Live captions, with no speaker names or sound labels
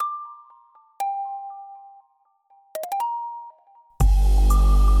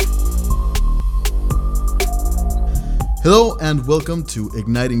Hello and welcome to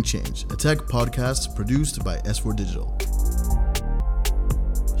Igniting Change, a tech podcast produced by S4 Digital.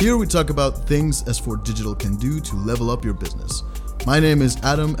 Here we talk about things S4 Digital can do to level up your business. My name is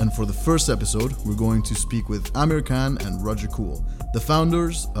Adam, and for the first episode, we're going to speak with Amir Khan and Roger Kuhl, the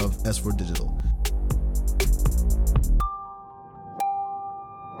founders of S4 Digital.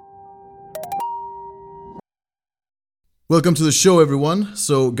 Welcome to the show, everyone.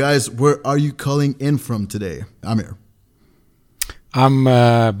 So, guys, where are you calling in from today? Amir. I'm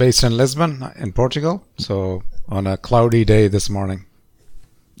based in Lisbon, in Portugal, so on a cloudy day this morning.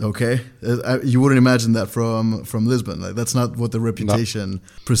 Okay, you wouldn't imagine that from Lisbon. Like, that's not what the reputation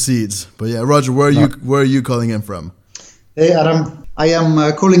precedes. But yeah, Roger, where are you calling in from? Hey, Adam, I am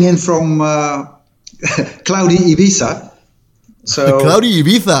calling in from cloudy Ibiza. So cloudy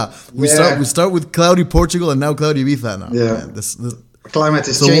Ibiza. We start with cloudy Portugal and now cloudy Ibiza. Now, yeah, this climate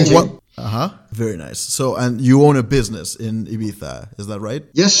is changing. Very nice. So, and you own a business in Ibiza, is that right?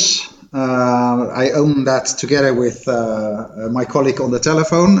 Yes, I own that together with my colleague on the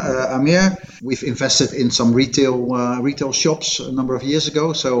telephone, Amir. We've invested in some retail shops a number of years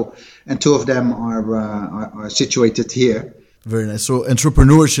ago. And two of them are situated here. Very nice. So,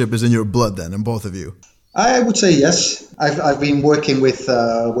 entrepreneurship is in your blood, then, in both of you. I would say yes. I've been working with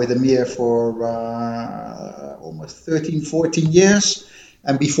Amir for almost 13, 14 years.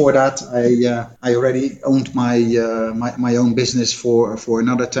 And before that, I already owned my own business for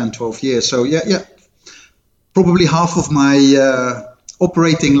another 10, 12 years. So yeah, probably half of my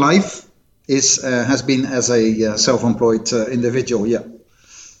operating life has been as a self-employed individual. Yeah.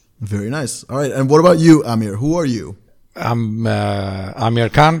 Very nice. All right. And what about you, Amir? Who are you? I'm Amir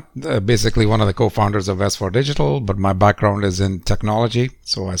Khan, basically one of the co-founders of S4 Digital, but my background is in technology.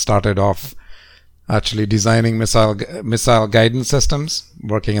 So I started off actually designing missile guidance systems,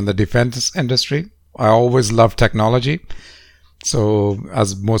 working in the defense industry. I always loved technology. So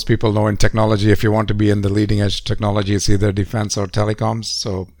as most people know in technology, if you want to be in the leading edge technology, it's either defense or telecoms.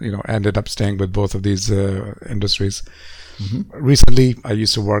 So, ended up staying with both of these industries. Mm-hmm. Recently, I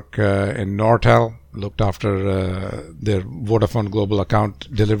used to work in Nortel, looked after their Vodafone global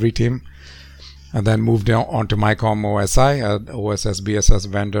account delivery team. And then moved on to MyCom OSI, an OSS BSS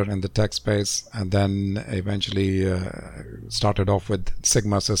vendor in the tech space, and then eventually started off with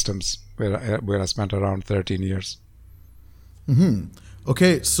Sigma Systems, where I spent around 13 years. Mm-hmm.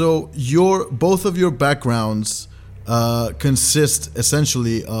 Okay, so both of your backgrounds consist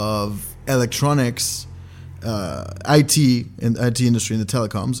essentially of electronics, IT in the IT industry, in the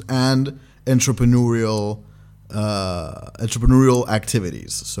telecoms, and entrepreneurial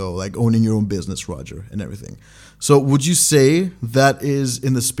activities, so like owning your own business, Roger, and everything. So would you say that is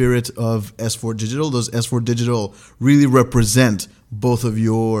in the spirit of S4 Digital? Does S4 Digital really represent both of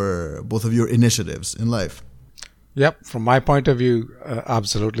your initiatives in life? Yep, from my point of view,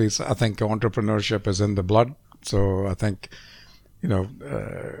 absolutely. So I think entrepreneurship is in the blood. So I think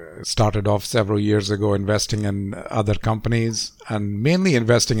started off several years ago investing in other companies and mainly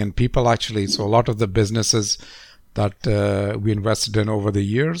investing in people, actually. So a lot of the businesses that we invested in over the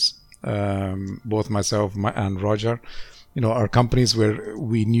years, both myself and Roger, are companies where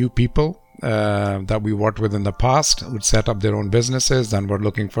we knew people that we worked with in the past would set up their own businesses and were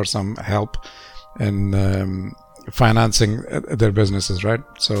looking for some help in financing their businesses, right?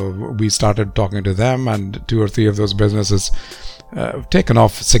 So we started talking to them, and 2 or 3 of those businesses taken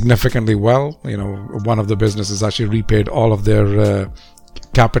off significantly well. One of the businesses actually repaid all of their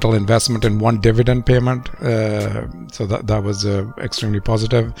capital investment in one dividend payment. So that was extremely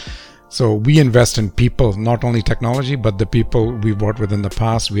positive. So we invest in people, not only technology, but the people we've worked with in the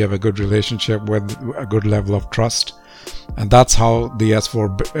past. We have a good relationship with, a good level of trust. And that's how the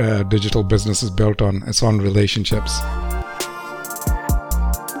S4 Digital business is built on. It's on relationships.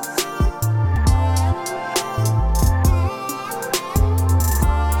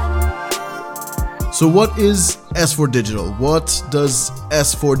 So what is S4 Digital? What does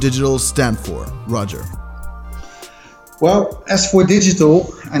S4 Digital stand for, Roger? Well, S4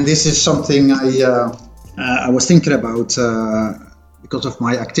 Digital, and this is something I was thinking about because of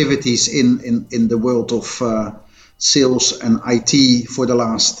my activities in the world of sales and IT for the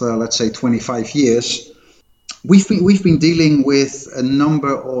last, let's say, 25 years. We've been dealing with a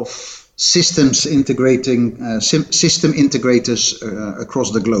number of system integrators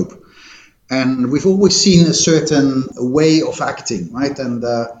across the globe. And we've always seen a certain way of acting, right? And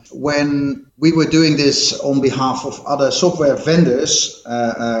when we were doing this on behalf of other software vendors,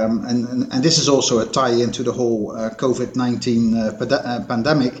 and this is also a tie into the whole COVID-19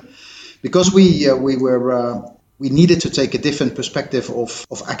 pandemic, because we were we needed to take a different perspective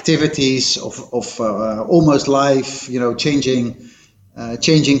of activities, of almost life,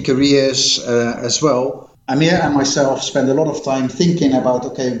 changing careers as well. Amir and myself spend a lot of time thinking about,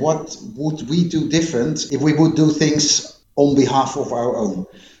 okay, what would we do different if we would do things on behalf of our own?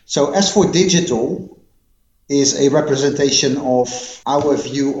 So S4 Digital is a representation of our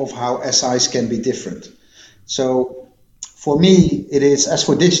view of how SIs can be different. So for me, it is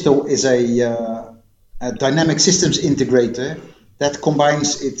S4 Digital is a dynamic systems integrator that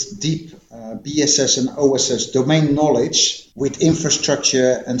combines its deep BSS and OSS domain knowledge with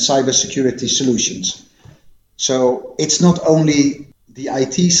infrastructure and cybersecurity solutions. So it's not only the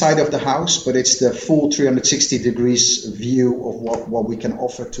IT side of the house, but it's the full 360 degrees view of what we can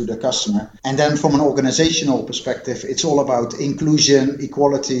offer to the customer. And then from an organizational perspective, it's all about inclusion,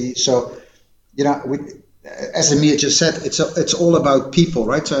 equality. So, as Amir just said, it's all about people,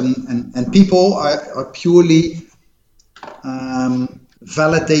 right? So, and people are purely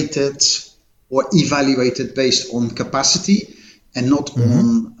validated or evaluated based on capacity and not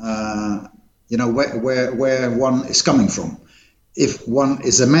on where one is coming from. If one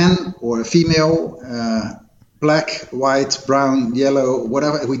is a man or a female, black, white, brown, yellow,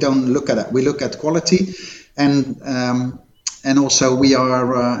 whatever, we don't look at it. We look at quality, and also we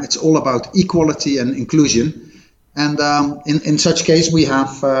are. It's all about equality and inclusion. And in such case, we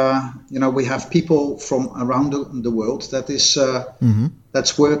have we have people from around the world that is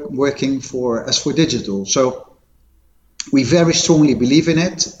that's working for S4 Digital. So we very strongly believe in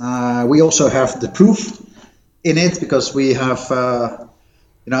it. We also have the proof in it because we have our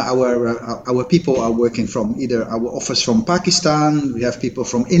people are working from either our office from Pakistan. We have people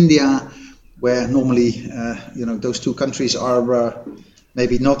from India, where normally those two countries are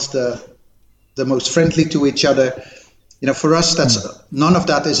maybe not the most friendly to each other. For us, that's none of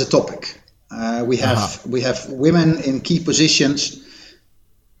that is a topic. We have women in key positions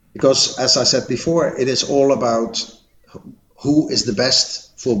because, as I said before, it is all about who is the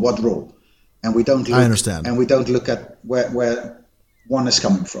best for what role. And we don't look, I understand. And we don't look at where one is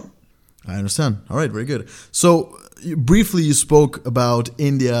coming from. I understand. All right, very good. So briefly, you spoke about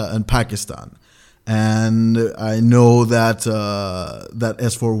India and Pakistan, and I know that that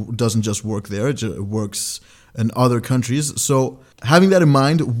S4 doesn't just work there; it works in other countries. So, having that in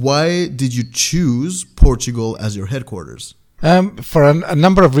mind, why did you choose Portugal as your headquarters? For a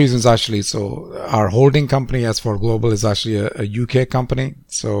number of reasons, actually. So our holding company, S4 Global, is actually a UK company.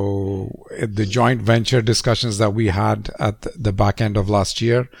 So the joint venture discussions that we had at the back end of last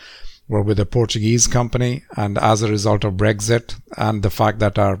year were with a Portuguese company. And as a result of Brexit and the fact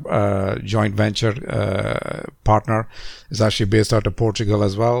that our joint venture partner is actually based out of Portugal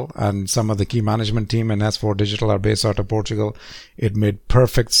as well, and some of the key management team in S4 Digital are based out of Portugal, it made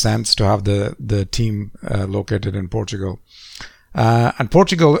perfect sense to have the team located in Portugal. And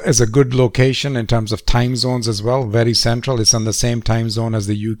Portugal is a good location in terms of time zones as well, very central. It's on the same time zone as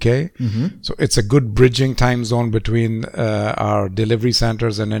the UK. So it's a good bridging time zone between our delivery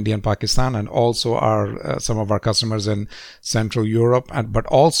centers in India and Pakistan, and also our some of our customers in Central Europe, but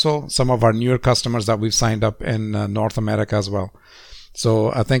also some of our newer customers that we've signed up in North America as well.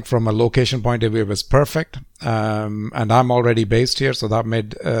 So I think from a location point of view, it was perfect. And I'm already based here, so that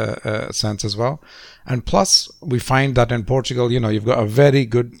made sense as well. And plus, we find that in Portugal, you've got a very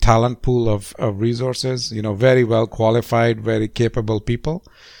good talent pool of resources, very well qualified, very capable people.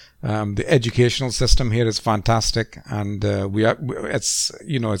 The educational system here is fantastic. And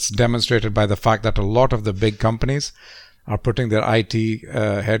it's demonstrated by the fact that a lot of the big companies are putting their IT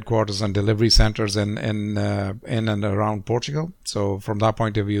headquarters and delivery centers in and around Portugal. So from that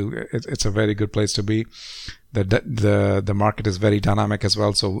point of view, it's a very good place to be. The market is very dynamic as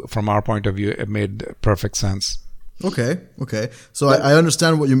well. So from our point of view, it made perfect sense. Okay. So I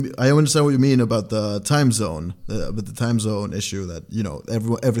understand what you mean about the time zone, but the time zone issue that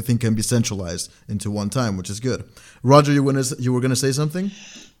everything can be centralized into one time, which is good. Roger, you were gonna say something?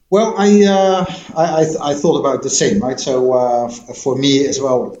 Well, I thought about the same, right? So for me as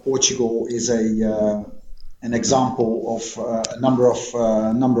well, Portugal is an example of a number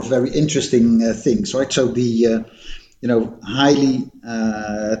of very interesting things, right? So the highly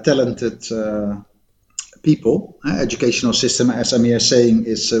talented people, educational system, as Amir is saying,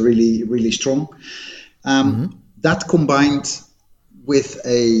 is really, really strong. That combined with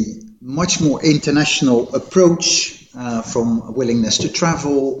a much more international approach, from willingness to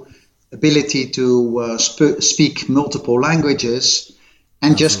travel, ability to speak multiple languages,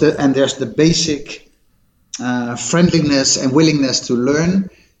 and there's the basic friendliness and willingness to learn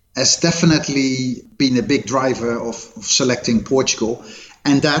has definitely been a big driver of selecting Portugal,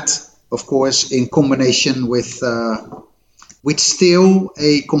 and that of course, in combination with still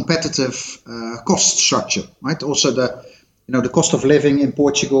a competitive cost structure, right? Also, the cost of living in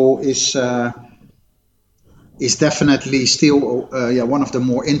Portugal is definitely still one of the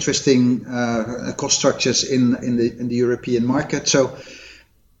more interesting cost structures in the European market. So,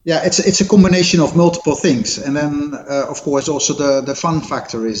 yeah, it's a combination of multiple things, and then of course also the fun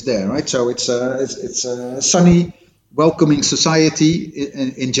factor is there, right? So it's a sunny, welcoming society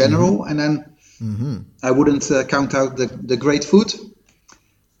in general, and then I wouldn't count out the great food,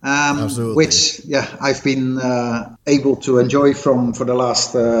 which I've been able to enjoy for the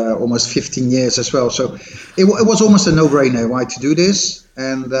last almost 15 years as well. So it was almost a no-brainer why to do this.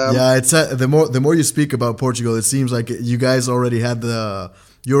 And it's the more you speak about Portugal, it seems like you guys already had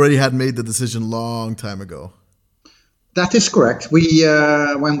made the decision long time ago. That is correct. We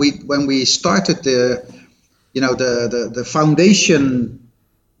when we started the foundation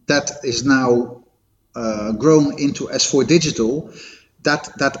that is now grown into S4 Digital,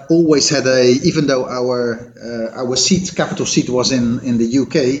 that always had even though our capital seat was in the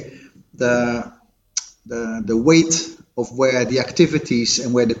UK, the weight of where the activities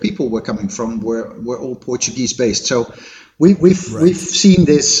and where the people were coming from were all Portuguese based. So we've seen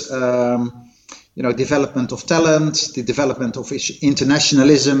this development of talent, the development of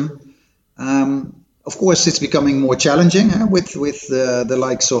internationalism. Of course, it's becoming more challenging with the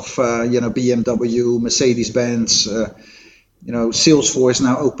likes of BMW, Mercedes-Benz. Salesforce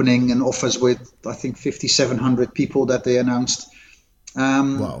now opening an office with, I think, 5,700 people that they announced.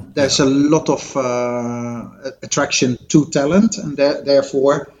 Wow. There's a lot of attraction to talent, and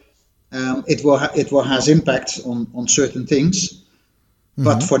therefore it will has impact on certain things. Mm-hmm.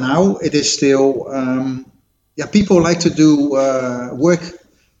 But for now, it is still people like to do work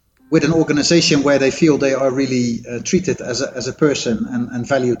with an organization where they feel they are really treated as a person and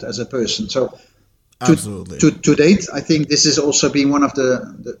valued as a person. So. Absolutely. To date, I think this has also been one of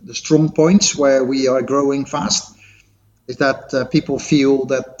the strong points where we are growing fast, is that people feel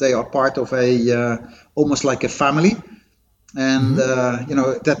that they are part of almost like a family, and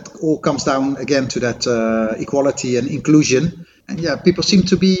that all comes down again to that equality and inclusion, and people seem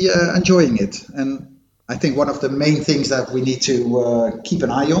to be enjoying it. And I think one of the main things that we need to keep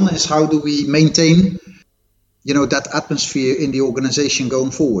an eye on is how do we maintain, that atmosphere in the organization going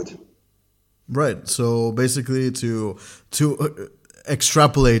forward. Right. So basically, to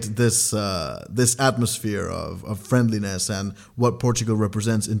extrapolate this atmosphere of friendliness and what Portugal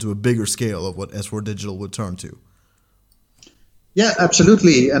represents into a bigger scale of what S4 Digital would turn to. Yeah,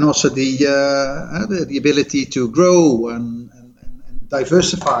 absolutely, and also the ability to grow and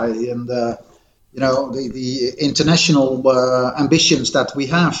diversify, and the international ambitions that we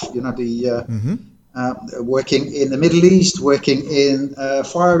have. Working in the Middle East, working in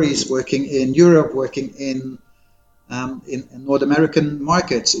Far East, working in Europe, working in North American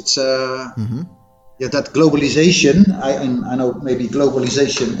markets. It's that globalization. I know maybe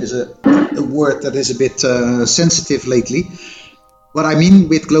globalization is a word that is a bit sensitive lately. What I mean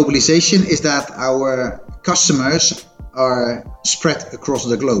with globalization is that our customers are spread across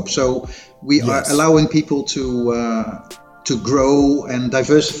the globe. So we are allowing people to grow and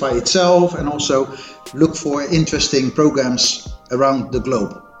diversify itself, and also look for interesting programs around the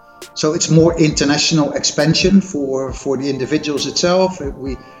globe. So it's more international expansion for the individuals itself.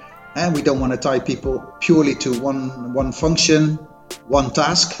 We don't want to tie people purely to one function, one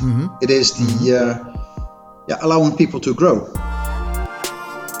task. Mm-hmm. It is allowing people to grow.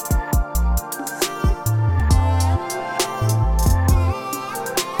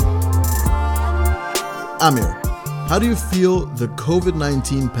 Amir, how do you feel the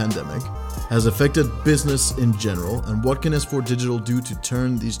COVID-19 pandemic has affected business in general, and what can S4 Digital do to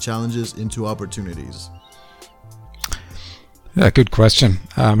turn these challenges into opportunities? Yeah, good question.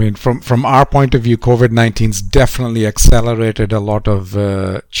 I mean, from our point of view, COVID-19's definitely accelerated a lot of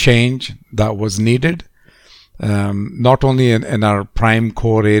change that was needed, not only in our prime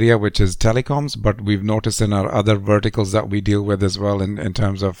core area, which is telecoms, but we've noticed in our other verticals that we deal with as well, in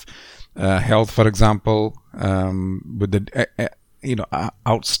terms of health, for example, with the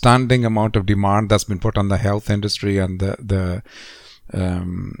outstanding amount of demand that's been put on the health industry and the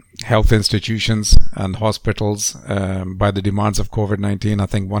health institutions and hospitals by the demands of COVID-19. I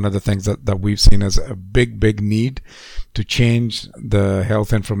think one of the things that we've seen is a big need to change the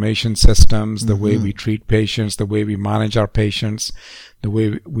health information systems, the way we treat patients, the way we manage our patients, the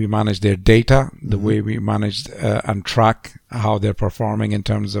way we manage their data, the way we manage and track how they're performing in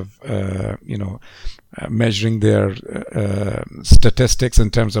terms of, measuring their statistics in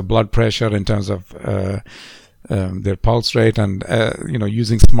terms of blood pressure, in terms of their pulse rate, and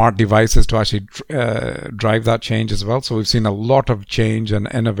using smart devices to actually drive that change as well. So we've seen a lot of change and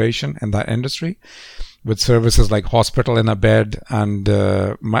innovation in that industry, with services like hospital in a bed and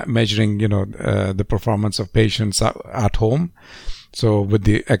measuring the performance of patients at home. So with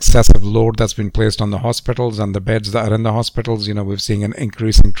the excessive load that's been placed on the hospitals and the beds that are in the hospitals, we've seen an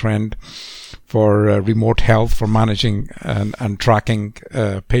increasing trend for remote health, for managing and tracking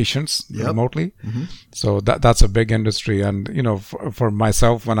patients remotely. Mm-hmm. So that's a big industry. And, for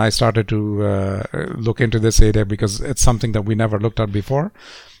myself, when I started to look into this area, because it's something that we never looked at before.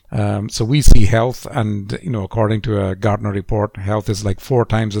 So we see health, and, according to a Gartner report, health is like 4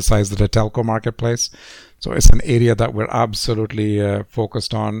 times the size of the telco marketplace. So it's an area that we're absolutely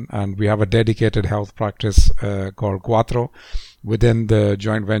focused on, and we have a dedicated health practice called Quattro within the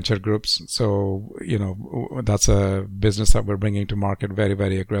joint venture groups. So, that's a business that we're bringing to market very,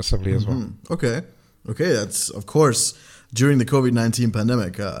 very aggressively as well. Okay. That's, of course, during the COVID-19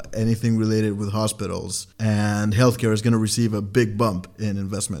 pandemic, anything related with hospitals and healthcare is going to receive a big bump in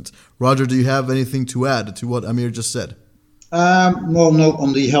investment. Roger, do you have anything to add to what Amir just said? Well, no,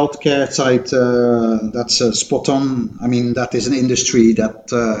 on the healthcare side, that's spot on. I mean, that is an industry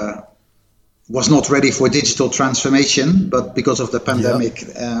that was not ready for digital transformation, but because of the pandemic,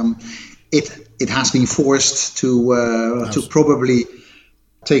 it has been forced to probably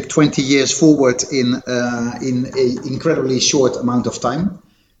take 20 years forward in an incredibly short amount of time.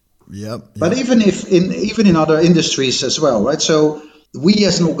 Yep. But even in other industries as well, right? So we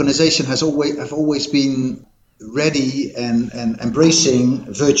as an organization have always been ready and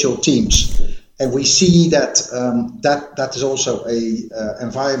embracing virtual teams, and we see that that is also a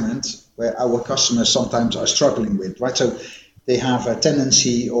environment where our customers sometimes are struggling with, right? So they have a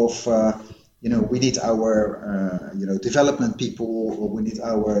tendency of we need our development people, or we need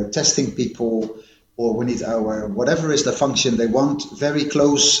our testing people, or we need our whatever is the function they want very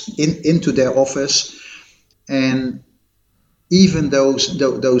close into their office. And even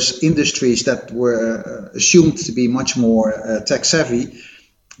those industries that were assumed to be much more tech savvy,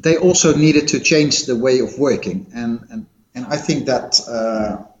 they also needed to change the way of working. And I think that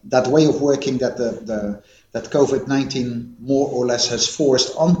that way of working that COVID-19 more or less has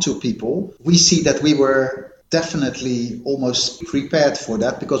forced onto people, we see that we were definitely almost prepared for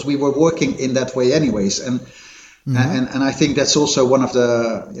that, because we were working in that way anyways. And I think that's also one of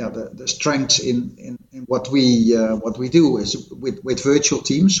the strengths in what we do is with virtual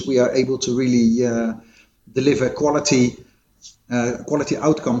teams, we are able to really deliver quality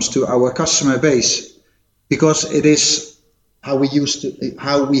outcomes to our customer base, because it is how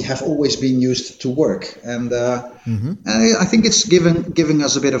we have always been used to work, and I think it's giving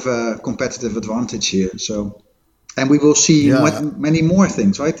us a bit of a competitive advantage here. So, and we will see many more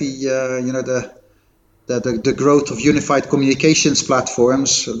things, right? The growth of unified communications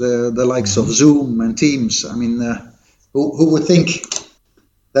platforms, the likes of Zoom and Teams. I mean, who would think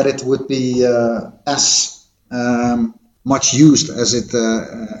that it would be as much used as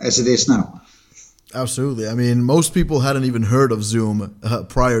it is now? Absolutely. I mean, most people hadn't even heard of Zoom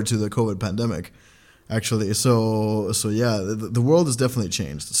prior to the COVID pandemic, actually. So yeah, the world has definitely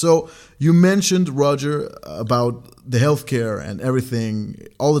changed. So you mentioned, Roger, about the healthcare and everything,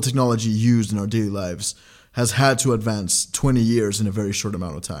 all the technology used in our daily lives has had to advance 20 years in a very short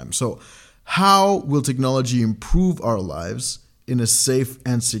amount of time. So how will technology improve our lives in a safe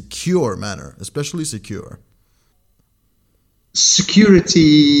and secure manner, especially secure?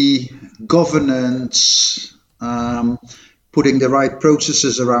 Security, governance, putting the right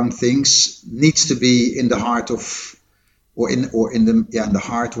processes around things needs to be in the heart of, in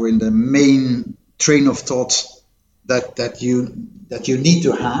the main train of thought that you need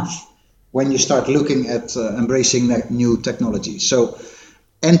to have when you start looking at embracing new technology. So,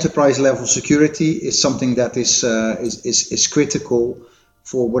 enterprise level security is something that is critical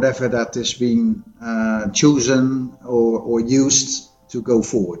for whatever that is being chosen or used to go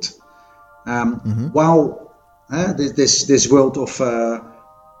forward. While this world of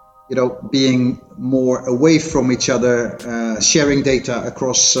being more away from each other, sharing data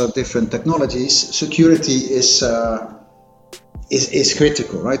across different technologies, security is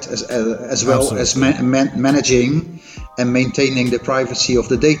critical, right? As well as managing and maintaining the privacy of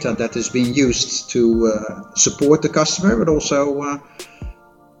the data that is being used to support the customer, but also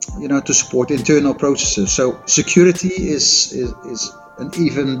to support internal processes. So security is an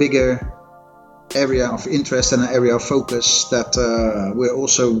even bigger area of interest and an area of focus that we're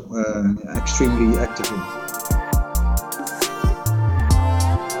also extremely active in.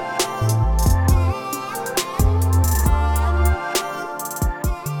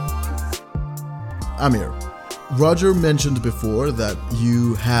 Amir, Roger mentioned before that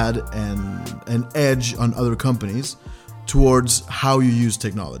you had an edge on other companies towards how you use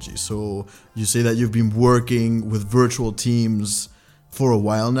technology. So you say that you've been working with virtual teams for a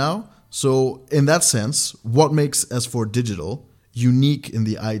while now. So in that sense, what makes S4 Digital unique in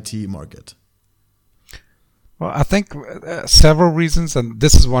the IT market? Well, I think several reasons, and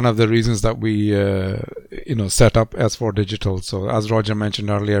this is one of the reasons that we, set up S4 Digital. So, as Roger mentioned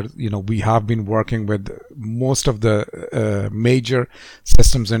earlier, we have been working with most of the major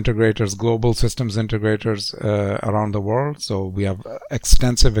systems integrators, global systems integrators around the world. So, we have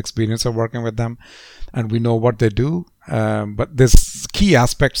extensive experience of working with them, and we know what they do. But there's key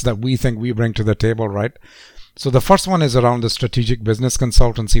aspects that we think we bring to the table, right? So, the first one is around the strategic business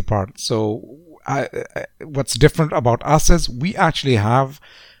consultancy part. So, what's different about us is we actually have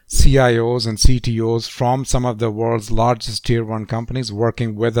CIOs and CTOs from some of the world's largest tier 1 companies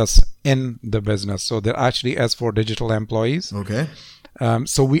working with us in the business. So they're actually S4 Digital employees. Okay.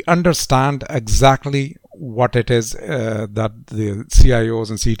 So we understand exactly what it is that the CIOs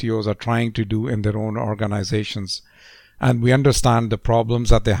and CTOs are trying to do in their own organizations. And we understand the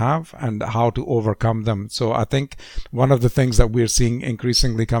problems that they have and how to overcome them. So I think one of the things that we're seeing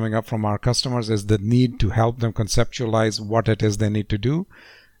increasingly coming up from our customers is the need to help them conceptualize what it is they need to do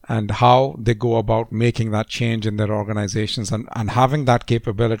and how they go about making that change in their organizations. And having that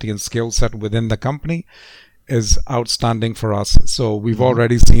capability and skill set within the company is outstanding for us. So we've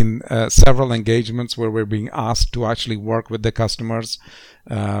already seen several engagements where we're being asked to actually work with the customers,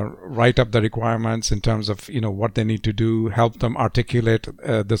 write up the requirements in terms of what they need to do, help them articulate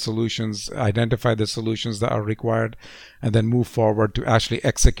the solutions, identify the solutions that are required, and then move forward to actually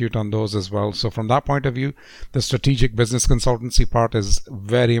execute on those as well. So from that point of view, the strategic business consultancy part is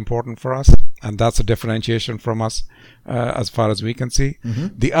very important for us, and that's a differentiation from us as far as we can see.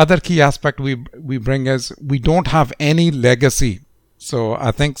 The other key aspect we bring is we don't have any legacy. So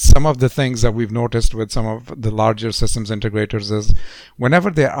I think some of the things that we've noticed with some of the larger systems integrators is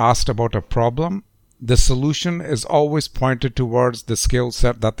whenever they're asked about a problem, the solution is always pointed towards the skill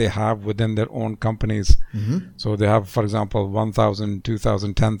set that they have within their own companies. So they have, for example, 1,000,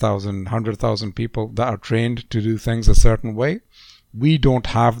 2,000, 10,000, 100,000 people that are trained to do things a certain way. We don't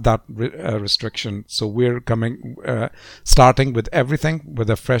have that restriction. So we're starting with everything with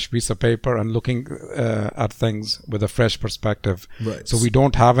a fresh piece of paper and looking at things with a fresh perspective. Right. So we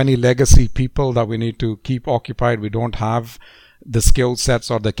don't have any legacy people that we need to keep occupied. We don't have the skill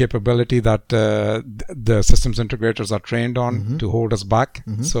sets or the capability that the systems integrators are trained on to hold us back.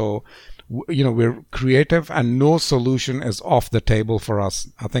 So we're creative and no solution is off the table for us.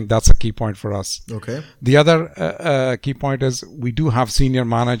 I think that's a key point for us. Okay. The other key point is we do have senior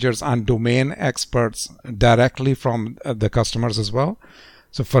managers and domain experts directly from the customers as well.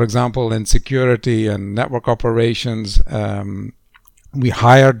 So for example, in security and network operations, we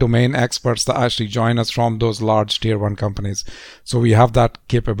hire domain experts that actually join us from those large tier 1 companies. So we have that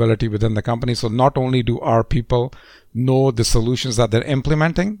capability within the company. So not only do our people know the solutions that they're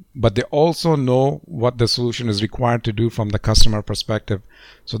implementing, but they also know what the solution is required to do from the customer perspective.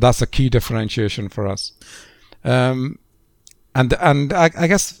 So that's a key differentiation for us. And I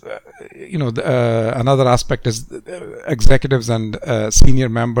guess another aspect is executives and senior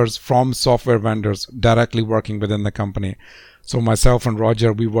members from software vendors directly working within the company. So myself and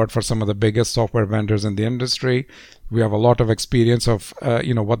Roger, we work for some of the biggest software vendors in the industry. We have a lot of experience of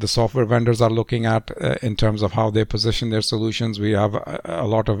what the software vendors are looking at in terms of how they position their solutions. We have a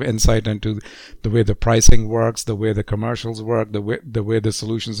lot of insight into the way the pricing works, the way the commercials work, the way the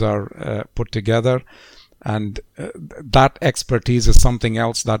solutions are put together. And that expertise is something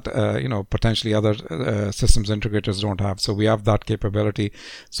else that potentially other systems integrators don't have. So we have that capability.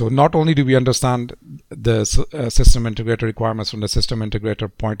 So not only do we understand the system integrator requirements from the system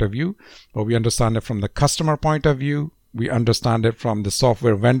integrator point of view, but we understand it from the customer point of view. We understand it from the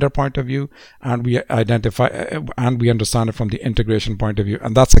software vendor point of view, and we understand it from the integration point of view.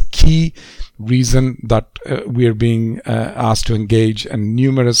 And that's a key reason that we are being asked to engage in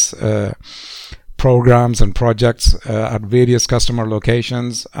numerous programs and projects at various customer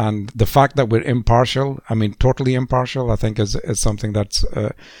locations. And the fact that we're impartial, totally impartial, I think is something that's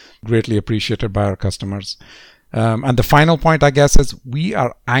greatly appreciated by our customers. And the final point, I guess, is we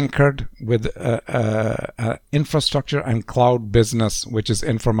are anchored with infrastructure and cloud business, which is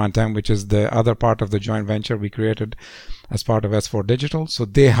Informantem, which is the other part of the joint venture we created as part of S4 Digital. So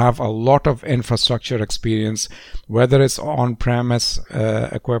they have a lot of infrastructure experience, whether it's on-premise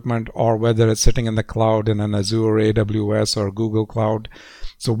equipment or whether it's sitting in the cloud in an Azure, AWS, or Google Cloud.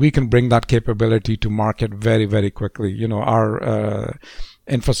 So we can bring that capability to market very, very quickly. Our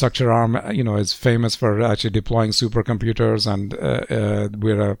infrastructure arm, is famous for actually deploying supercomputers, and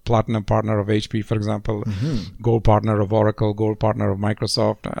we're a platinum partner of HP, for example, gold partner of Oracle, gold partner of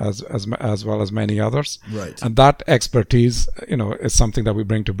Microsoft, as well as many others. Right. And that expertise, is something that we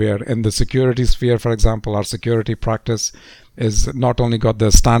bring to bear in the security sphere. For example, our security practice is not only got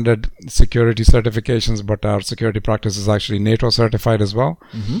the standard security certifications, but our security practice is actually NATO certified as well.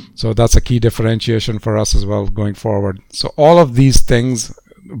 So that's a key differentiation for us as well going forward. So all of these things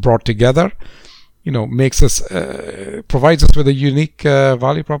brought together, makes us, provides us with a unique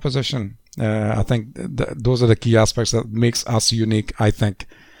value proposition. I think those are the key aspects that makes us unique, I think.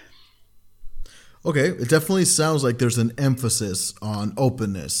 Okay, it definitely sounds like there's an emphasis on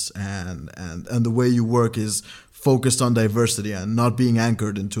openness, and the way you work is focused on diversity and not being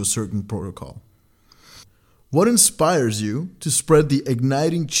anchored into a certain protocol. What inspires you to spread the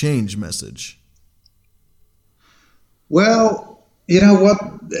igniting change message? Well, you know what?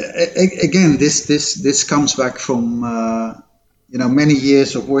 Again, this comes back from many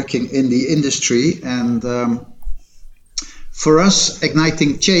years of working in the industry, and for us,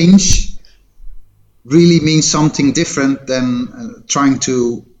 igniting change really means something different than trying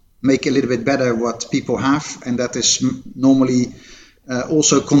to make a little bit better what people have, and that is normally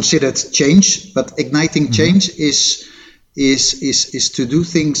also considered change. But igniting change is to do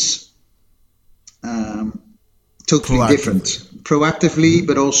things totally different, proactively,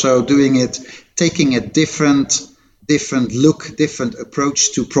 but also doing it, taking a different look, different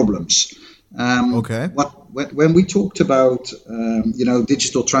approach to problems. When we talked about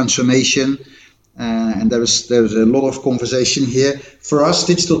digital transformation. And there was a lot of conversation here. For us,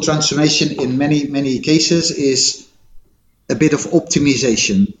 digital transformation in many cases is a bit of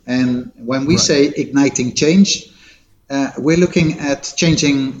optimization. And when we say igniting change, we're looking at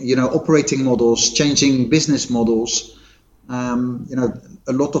changing, operating models, changing business models. A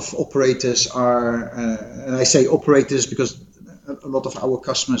lot of operators are, and I say operators because a lot of our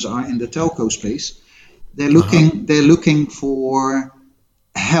customers are in the telco space. They're looking for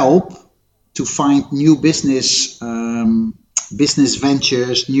help to find new business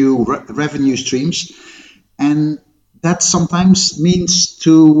ventures, new revenue streams, and that sometimes means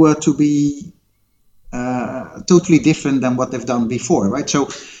to be totally different than what they've done before, right? So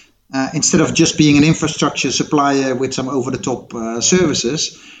instead of just being an infrastructure supplier with some over-the-top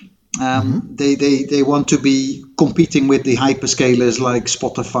services, they want to be competing with the hyperscalers like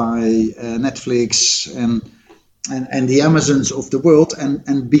Spotify, Netflix, and the Amazons of the world,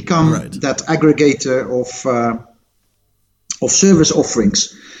 and become that aggregator of service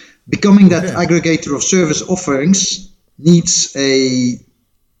offerings. Becoming that aggregator of service offerings needs a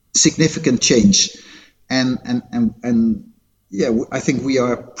significant change, and I think we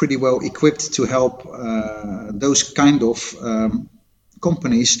are pretty well equipped to help those kind of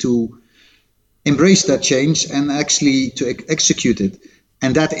companies to embrace that change and actually to execute it.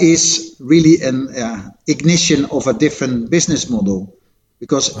 And that is really an ignition of a different business model,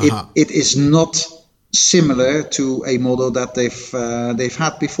 because it is not similar to a model that they've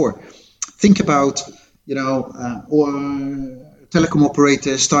had before. Think about or telecom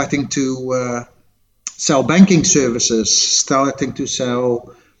operators starting to sell banking services, starting to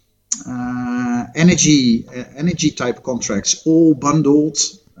sell energy type contracts, all bundled,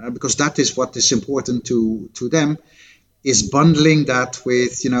 because that is what is important to them. Is bundling that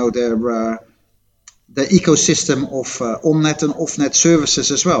with their ecosystem of on-net and off-net services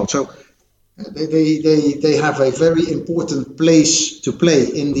as well. So they have a very important place to play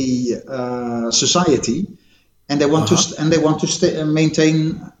in the society, and they want to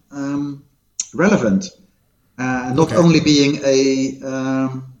maintain relevant, not only being a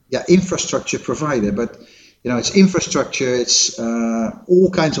infrastructure provider, but it's infrastructure, it's all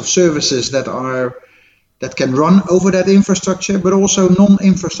kinds of services that can run over that infrastructure, but also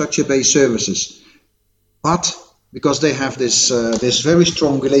non-infrastructure based services. But because they have this very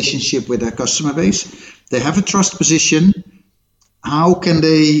strong relationship with their customer base, they have a trust position. How can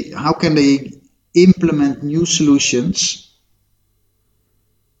they implement new solutions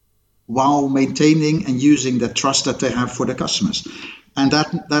while maintaining and using the trust that they have for their customers? And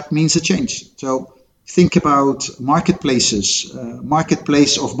that means a change. So think about marketplaces,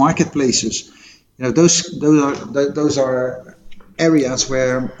 marketplace of marketplaces. Those are areas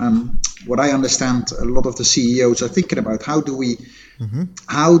where what I understand a lot of the CEOs are thinking about. How do we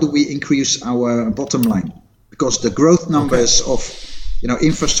increase our bottom line? Because the growth numbers of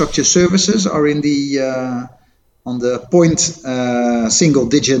infrastructure services are in the on the single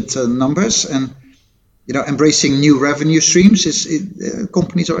digit numbers, and embracing new revenue streams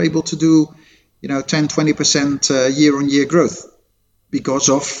companies are able to do 10-20% year-on-year growth. because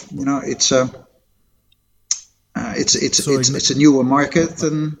of it's a newer market,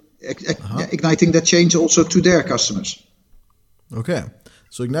 and igniting that change also to their customers. Okay,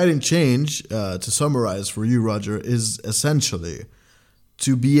 so igniting change, to summarize for you, Roger, is essentially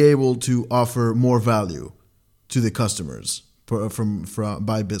to be able to offer more value to the customers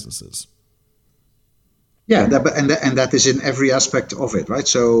by businesses. Yeah, and that is in every aspect of it, right?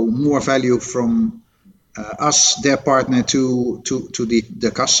 So more value from us, their partner, to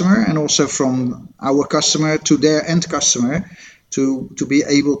the customer, and also from our customer to their end customer, to be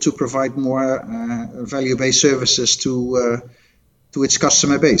able to provide more value-based services to its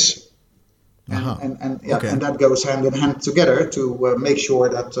customer base. And that goes hand in hand together to make sure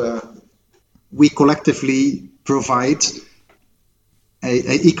that we collectively provide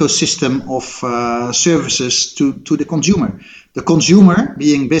a ecosystem of services to the consumer. The consumer,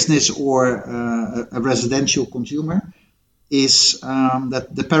 being business or a residential consumer, is that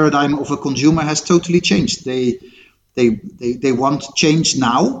the paradigm of a consumer has totally changed. They want change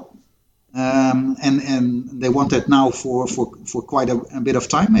now, and they want it now for quite a bit of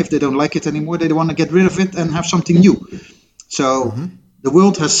time. If they don't like it anymore, they want to get rid of it and have something new. So the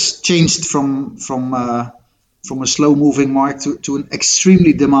world has changed from a slow-moving market to an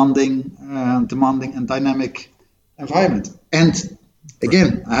extremely demanding and dynamic environment. And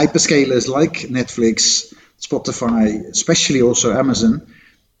again, hyperscalers like Netflix, Spotify, especially also Amazon,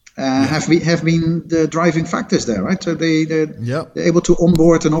 have been the driving factors there, right? So they're able to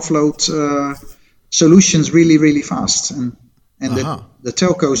onboard and offload solutions really, really fast, and the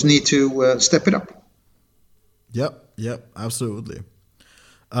telcos need to step it up. Yep, absolutely.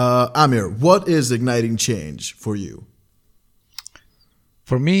 Amir, what is igniting change for you?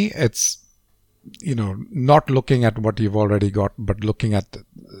 For me, it's not looking at what you've already got, but looking at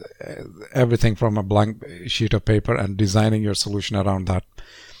everything from a blank sheet of paper and designing your solution around that.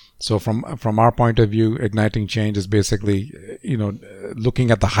 So from our point of view, igniting change is basically,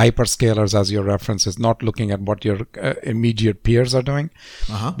 looking at the hyperscalers as your reference, is not looking at what your immediate peers are doing,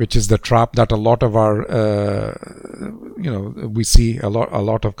 which is the trap that a lot of our, we see a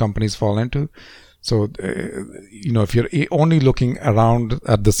lot of companies fall into. So, if you're only looking around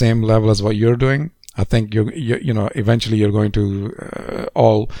at the same level as what you're doing, I think eventually you're going to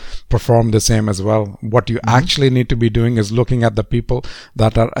all perform the same as well. What you actually need to be doing is looking at the people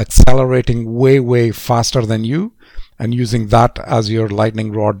that are accelerating way, way faster than you, and using that as your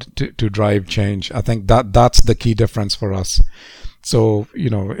lightning rod to drive change. I think that's the key difference for us. So,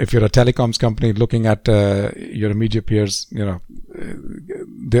 if you're a telecoms company looking at your immediate peers,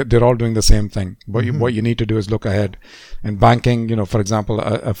 they're all doing the same thing. But what you need to do is look ahead. In banking, for example,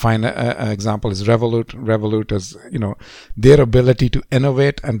 a fine example is Revolut. Revolut is, their ability to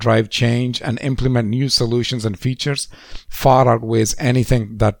innovate and drive change and implement new solutions and features far outweighs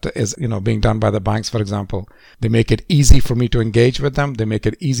anything that is, being done by the banks, for example. They make it easy for me to engage with them. They make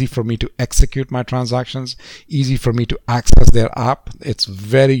it easy for me to execute my transactions, easy for me to access their app. It's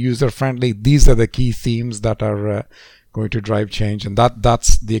very user-friendly. These are the key themes that are going to drive change, and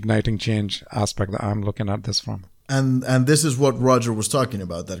that's the igniting change aspect that I'm looking at this from. And this is what Roger was talking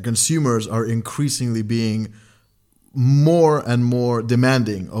about, that consumers are increasingly being more and more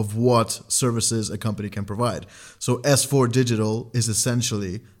demanding of what services a company can provide. So S4 Digital is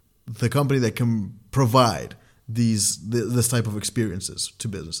essentially the company that can provide this type of experiences to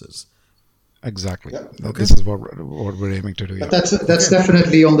businesses. Exactly. Yeah. Okay. This is what we're aiming to do. But that's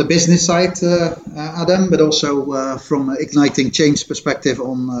definitely on the business side, Adam, but also from an igniting change perspective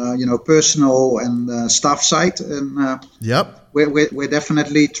on personal and staff side. And we're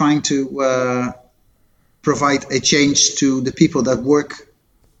definitely trying to provide a change to the people that work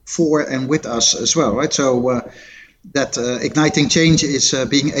for and with us as well, right? So that igniting change is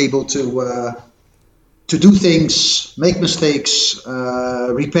being able to do things, make mistakes,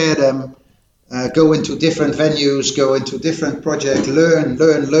 repair them. Go into different venues, go into different projects, learn,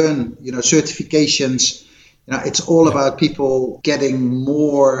 certifications. It's all about people getting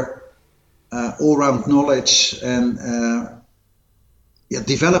more all-round knowledge and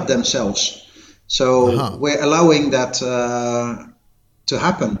develop themselves. So we're allowing that to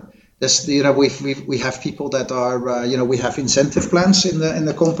happen. There's, we have people that are, we have incentive plans in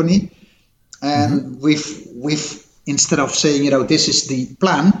the company, and we've instead of saying, this is the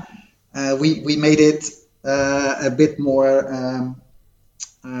plan. We made it a bit more,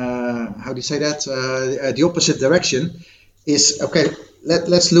 how do you say that? The opposite direction is, okay,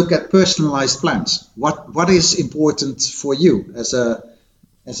 let's look at personalized plans. What is important for you as a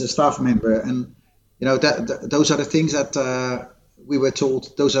staff member? And, those are the things that we were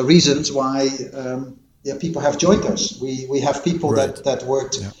told. Those are reasons why people have joined us. We have people Right. that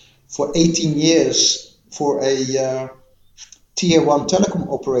worked for 18 years for a tier one telecom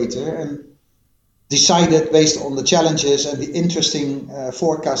operator and decided based on the challenges and the interesting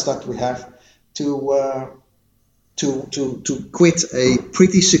forecast that we have to quit a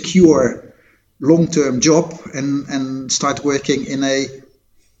pretty secure long-term job and start working in a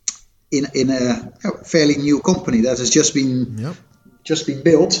fairly new company that has just been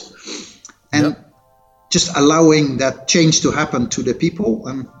built, and just allowing that change to happen to the people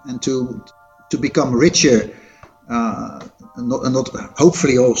and to become richer, not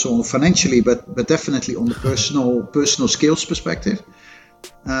hopefully also financially, but definitely on the personal skills perspective.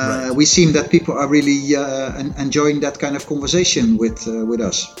 We've seen that people are really enjoying that kind of conversation with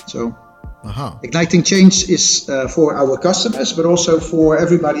us. So igniting change is for our customers, but also for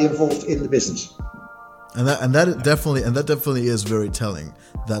everybody involved in the business. And that definitely is very telling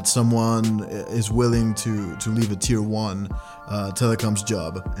that someone is willing to leave a tier one telecoms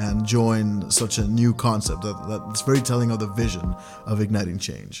job and join such a new concept. That's very telling of the vision of igniting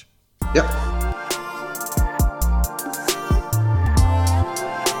change. Yep.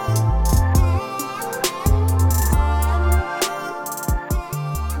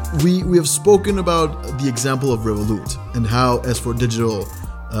 We have spoken about the example of Revolut and how S4 Digital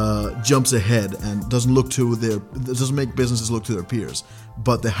jumps ahead and doesn't make businesses look to their peers,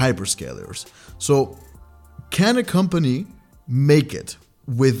 but the hyperscalers. So, can a company make it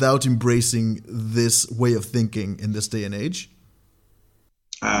without embracing this way of thinking in this day and age?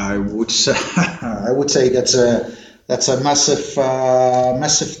 I would say that's a massive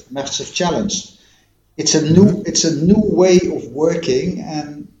challenge. It's a new way of working,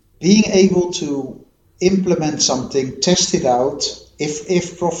 and being able to implement something, test it out.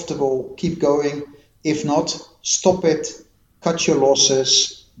 If profitable, keep going. If not, stop it, cut your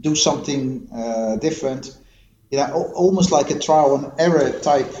losses, do something different. Almost like a trial and error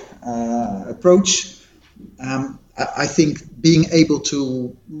type approach. I think being able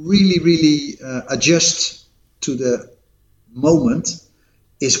to really adjust to the moment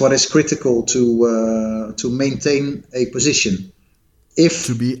is what is critical to maintain a position.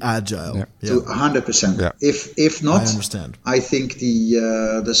 To be agile, to 100%. Yeah. If not, I understand. I think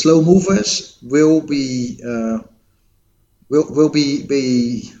the slow movers will be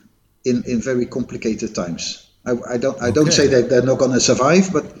in very complicated times. I don't say that they're not going to survive,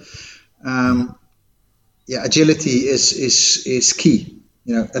 but agility is key.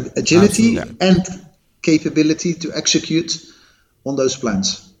 Agility and capability to execute on those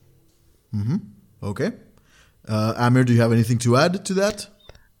plans. Mm-hmm. Okay. Amir, do you have anything to add to that?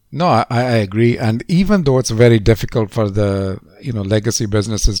 No, I agree. And even though it's very difficult for the legacy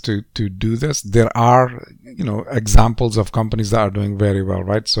businesses to do this, there are examples of companies that are doing very well,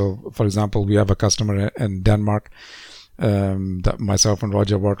 right? So, for example, we have a customer in Denmark that myself and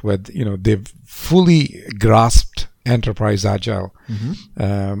Roger worked with. They've fully grasped enterprise agile,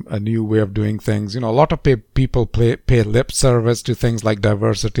 a new way of doing things. A lot of people pay lip service to things like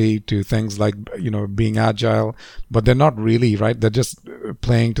diversity, to things like being agile, but they're not really, right. They're just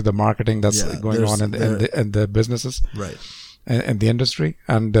playing to the marketing that's going on in the businesses, right, and the industry.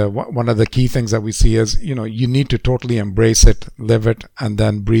 And one of the key things that we see is you need to totally embrace it, live it, and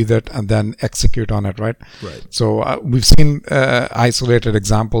then breathe it, and then execute on it, right. So we've seen isolated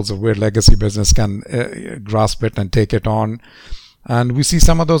examples of where legacy business can grasp it and take it on, and we see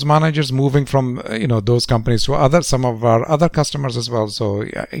some of those managers moving from those companies to some of our other customers as well. So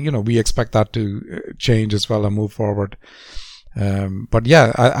we expect that to change as well and move forward. But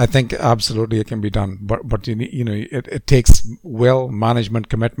I think absolutely it can be done, but it takes management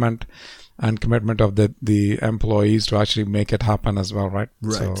commitment and commitment of the employees to actually make it happen as well, right?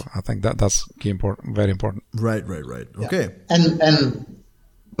 So I think that's key, important, very important. Right. Okay.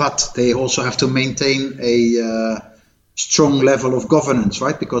 But they also have to maintain a strong level of governance,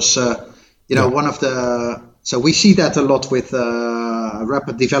 right? Because so we see that a lot with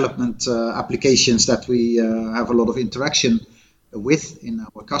rapid development applications that we have a lot of interaction with in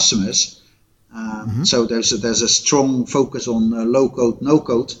our customers. So there's a strong focus on low code, no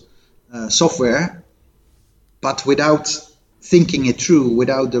code software, but without thinking it through,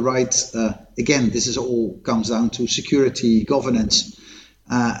 without the right, again, this is all comes down to security, governance.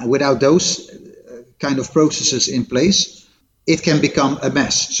 Without those kind of processes in place, it can become a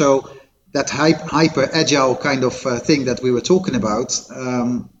mess. So that hyper agile kind of thing that we were talking about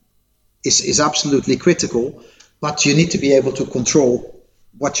is absolutely critical, but you need to be able to control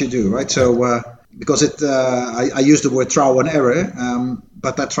what you do, right? So because I use the word trial and error,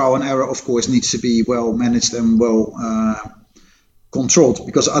 but that trial and error, of course, needs to be well managed and well controlled,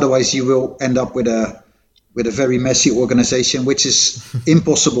 because otherwise you will end up with a with a very messy organization, which is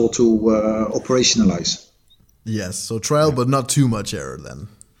impossible to operationalize. Yes, so trial, but not too much error then.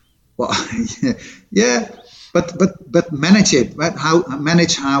 Well, yeah, but manage it. Right?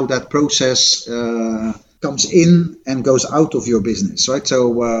 Manage how that process comes in and goes out of your business, right?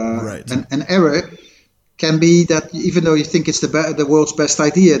 So Right. An error can be that even though you think it's the world's best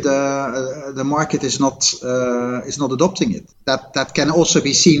idea, the market is not adopting it. That can also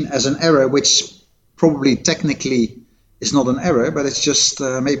be seen as an error, which probably technically is not an error, but it's just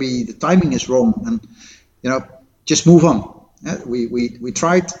maybe the timing is wrong, and just move on. Yeah? We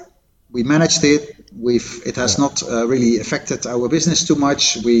tried, we managed it. It has not really affected our business too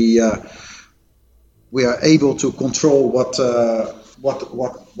much. We are able to control what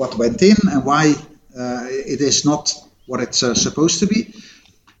went in and why it is not what it's supposed to be,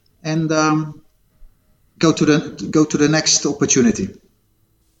 and go to the next opportunity.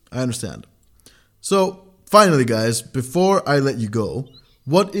 I understand. So finally, guys, before I let you go,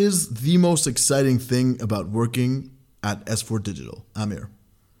 what is the most exciting thing about working at S4 Digital? Amir.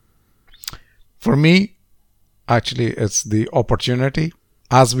 For me, actually, it's the opportunity.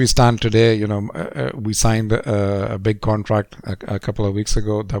 As we stand today, we signed a big contract a couple of weeks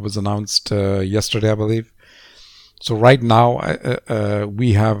ago that was announced yesterday, I believe. So right now,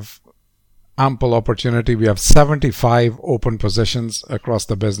 we have ample opportunity. We have 75 open positions across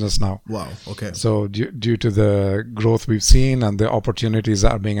the business now. Wow. Okay. So due to the growth we've seen and the opportunities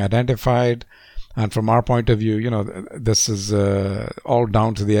that are being identified, and from our point of view, this is all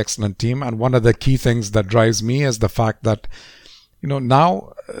down to the excellent team. And one of the key things that drives me is the fact that,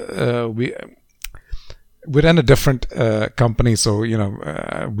 now we're in a different company. So,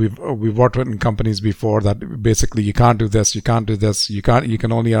 we've worked with in companies before that basically you can't do this, you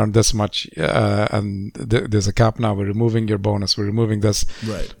can only earn this much, and there's a cap now. We're removing your bonus, we're removing this.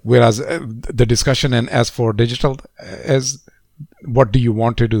 Right. Whereas the discussion in S4 Digital is, what do you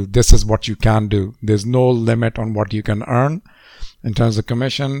want to do? This is what you can do. There's no limit on what you can earn in terms of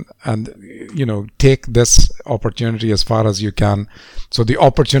commission, and take this opportunity as far as you can. So the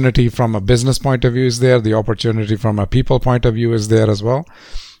opportunity from a business point of view is there, the opportunity from a people point of view is there as well,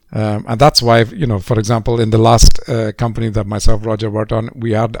 and that's why, for example, in the last company that myself, Roger, worked on,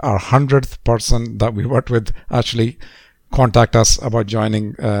 we had our 100th person that we worked with actually contact us about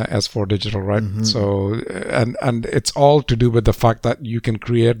joining S4 Digital, right? Mm-hmm. So, and it's all to do with the fact that you can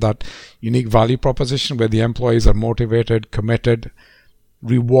create that unique value proposition where the employees are motivated, committed,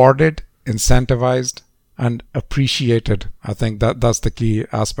 rewarded, incentivized, and appreciated. I think that's the key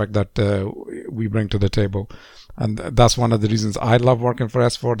aspect that we bring to the table. And that's one of the reasons I love working for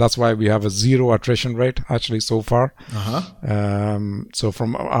S4. That's why we have a 0 attrition rate actually so far. So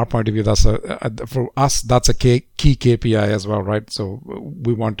from our point of view, for us, that's a key KPI as well, right? So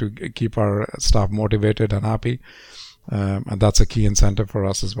we want to keep our staff motivated and happy. And that's a key incentive for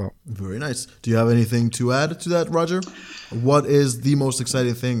us as well. Very nice. Do you have anything to add to that, Roger? What is the most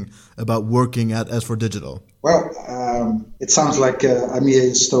exciting thing about working at S4 Digital? Well, it sounds like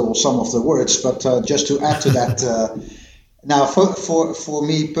Amir stole some of the words, but just to add to that, now for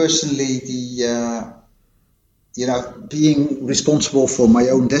me personally, being responsible for my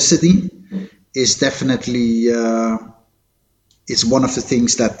own destiny is definitely it's one of the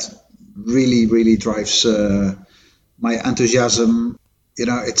things that really, really drives my enthusiasm.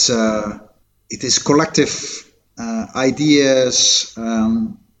 It is collective ideas.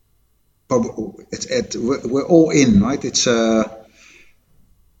 We're all in, right? It's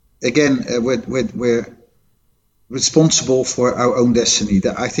again we're responsible for our own destiny.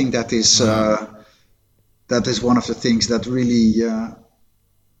 I think that is one of the things that really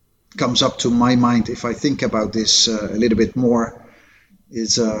comes up to my mind if I think about this a little bit more.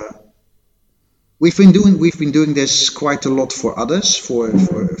 Is we've been doing this quite a lot for others, for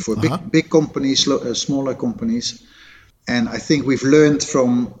big companies, smaller companies. And I think we've learned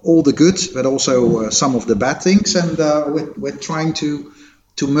from all the good, but also some of the bad things. And we're trying to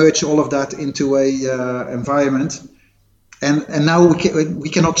merge all of that into a environment. And now we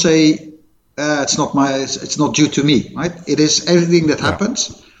cannot say it's not due to me, right? It is everything that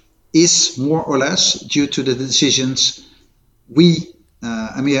happens is more or less due to the decisions we,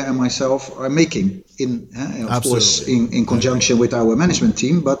 Amir and myself, are making of course in conjunction with our management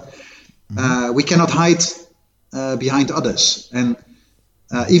team. But we cannot hide behind others, and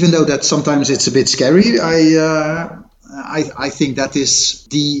even though that sometimes it's a bit scary, I think that is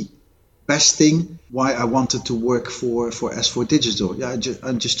the best thing why I wanted to work for S4 Digital.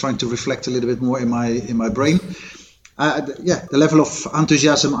 I'm just trying to reflect a little bit more in my brain. The level of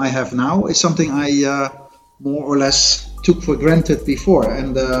enthusiasm I have now is something I more or less took for granted before,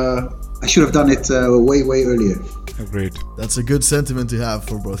 and I should have done it way earlier. Agreed. That's a good sentiment to have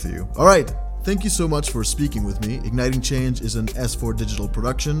for both of you. All right. Thank you so much for speaking with me. Igniting Change is an S4 Digital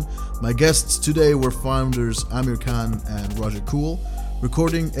production. My guests today were founders Amir Khan and Roger Kuhl.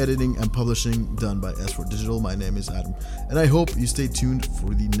 Recording, editing, and publishing done by S4 Digital. My name is Adam, and I hope you stay tuned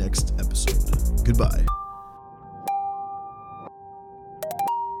for the next episode. Goodbye.